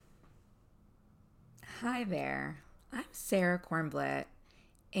Hi there, I'm Sarah Kornblatt,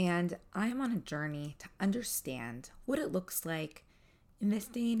 and I'm on a journey to understand what it looks like in this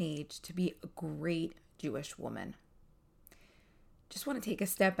day and age to be a great Jewish woman. Just want to take a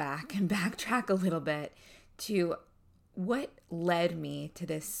step back and backtrack a little bit to what led me to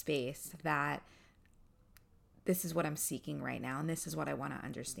this space that this is what I'm seeking right now, and this is what I want to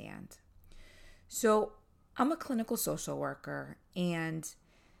understand. So, I'm a clinical social worker, and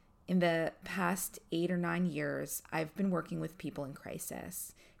in the past 8 or 9 years, I've been working with people in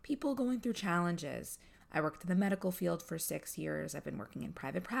crisis, people going through challenges. I worked in the medical field for 6 years. I've been working in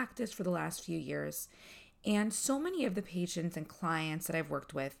private practice for the last few years. And so many of the patients and clients that I've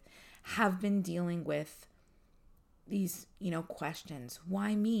worked with have been dealing with these, questions.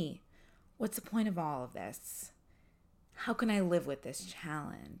 Why me? What's the point of all of this? How can I live with this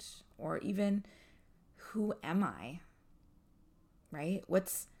challenge? Or even, who am I? Right?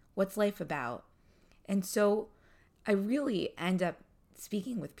 What's life about? And so I really end up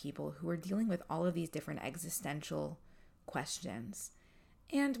speaking with people who are dealing with all of these different existential questions.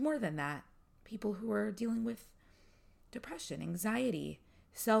 And more than that, people who are dealing with depression, anxiety,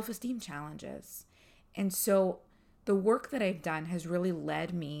 self-esteem challenges. And so the work that I've done has really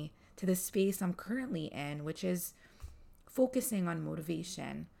led me to the space I'm currently in, which is focusing on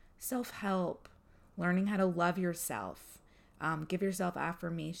motivation, self-help, learning how to love yourself, give yourself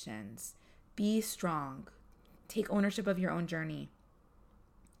affirmations, be strong, take ownership of your own journey.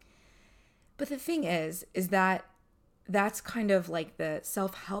 But the thing is that that's kind of like the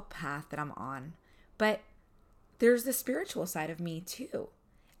self-help path that I'm on. But there's the spiritual side of me too.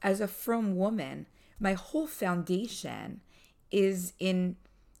 As a frum woman, my whole foundation is in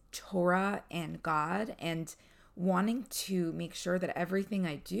Torah and God, and wanting to make sure that everything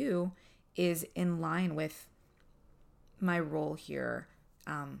I do is in line with my role here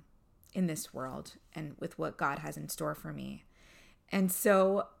in this world and with what God has in store for me. And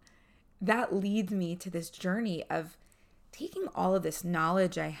so that leads me to this journey of taking all of this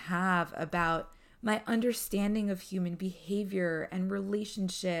knowledge I have about my understanding of human behavior and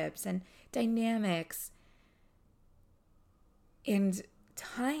relationships and dynamics, and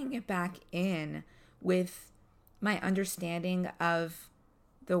tying it back in with my understanding of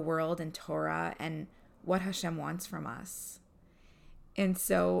the world and Torah and what Hashem wants from us. And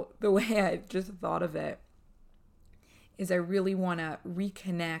so the way I just thought of it is I really want to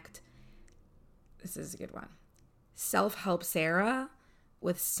reconnect. This is a good one. Self-help Sarah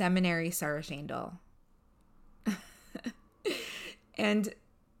with seminary Sarah Shandel. And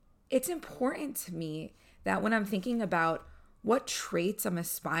it's important to me that when I'm thinking about what traits I'm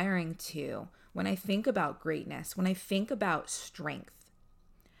aspiring to, when I think about greatness, when I think about strength,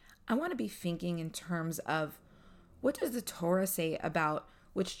 I want to be thinking in terms of, what does the Torah say about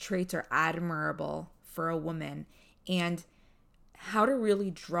which traits are admirable for a woman, and how to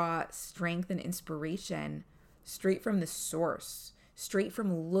really draw strength and inspiration straight from the source, straight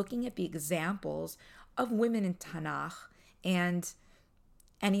from looking at the examples of women in Tanakh and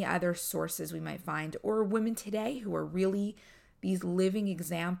any other sources we might find, or women today who are really these living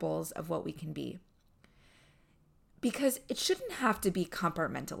examples of what we can be. Because it shouldn't have to be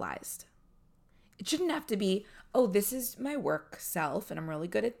compartmentalized. It shouldn't have to be, oh, this is my work self and I'm really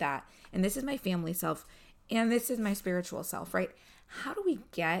good at that, and this is my family self, and this is my spiritual self, right? How do we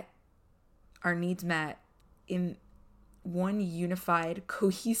get our needs met in one unified,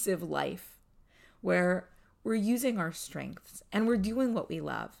 cohesive life where we're using our strengths and we're doing what we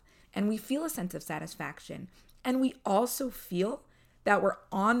love and we feel a sense of satisfaction, and we also feel that we're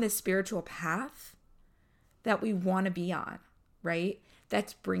on this spiritual path that we want to be on, right?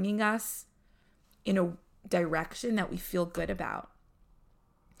 That's bringing us in a direction that we feel good about.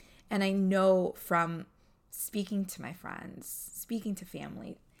 And I know from speaking to my friends, speaking to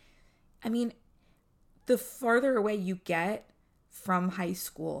family, I mean, the farther away you get from high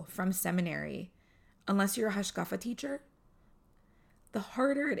school, from seminary, unless you're a Hashkafa teacher, the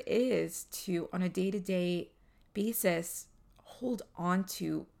harder it is to, on a day-to-day basis, hold on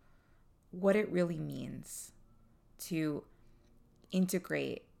to what it really means to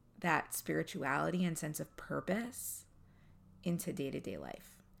integrate that spirituality and sense of purpose into day-to-day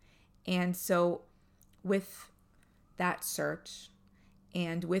life. And so with that search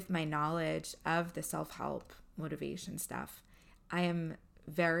and with my knowledge of the self-help motivation stuff, I am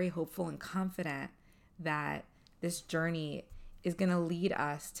very hopeful and confident that this journey is going to lead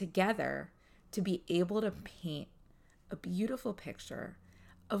us together to be able to paint a beautiful picture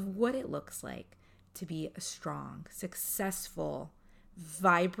of what it looks like to be a strong, successful,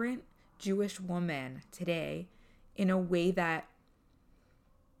 vibrant Jewish woman today in a way that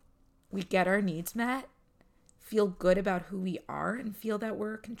we get our needs met, feel good about who we are, and feel that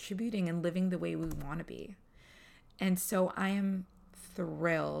we're contributing and living the way we want to be. And so I am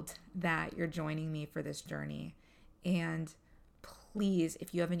thrilled that you're joining me for this journey. And please,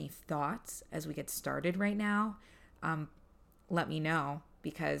 if you have any thoughts as we get started right now, let me know,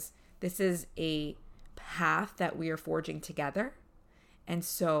 because this is a path that we are forging together. And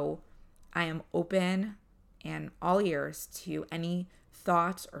so I am open and all ears to any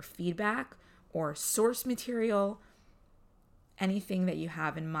thoughts or feedback or source material, anything that you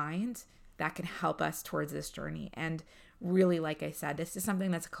have in mind that can help us towards this journey. And really, like I said, this is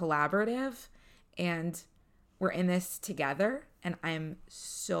something that's collaborative, and we're in this together, and I'm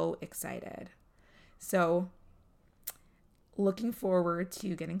so excited. So looking forward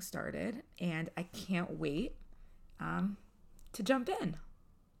to getting started, and I can't wait to jump in.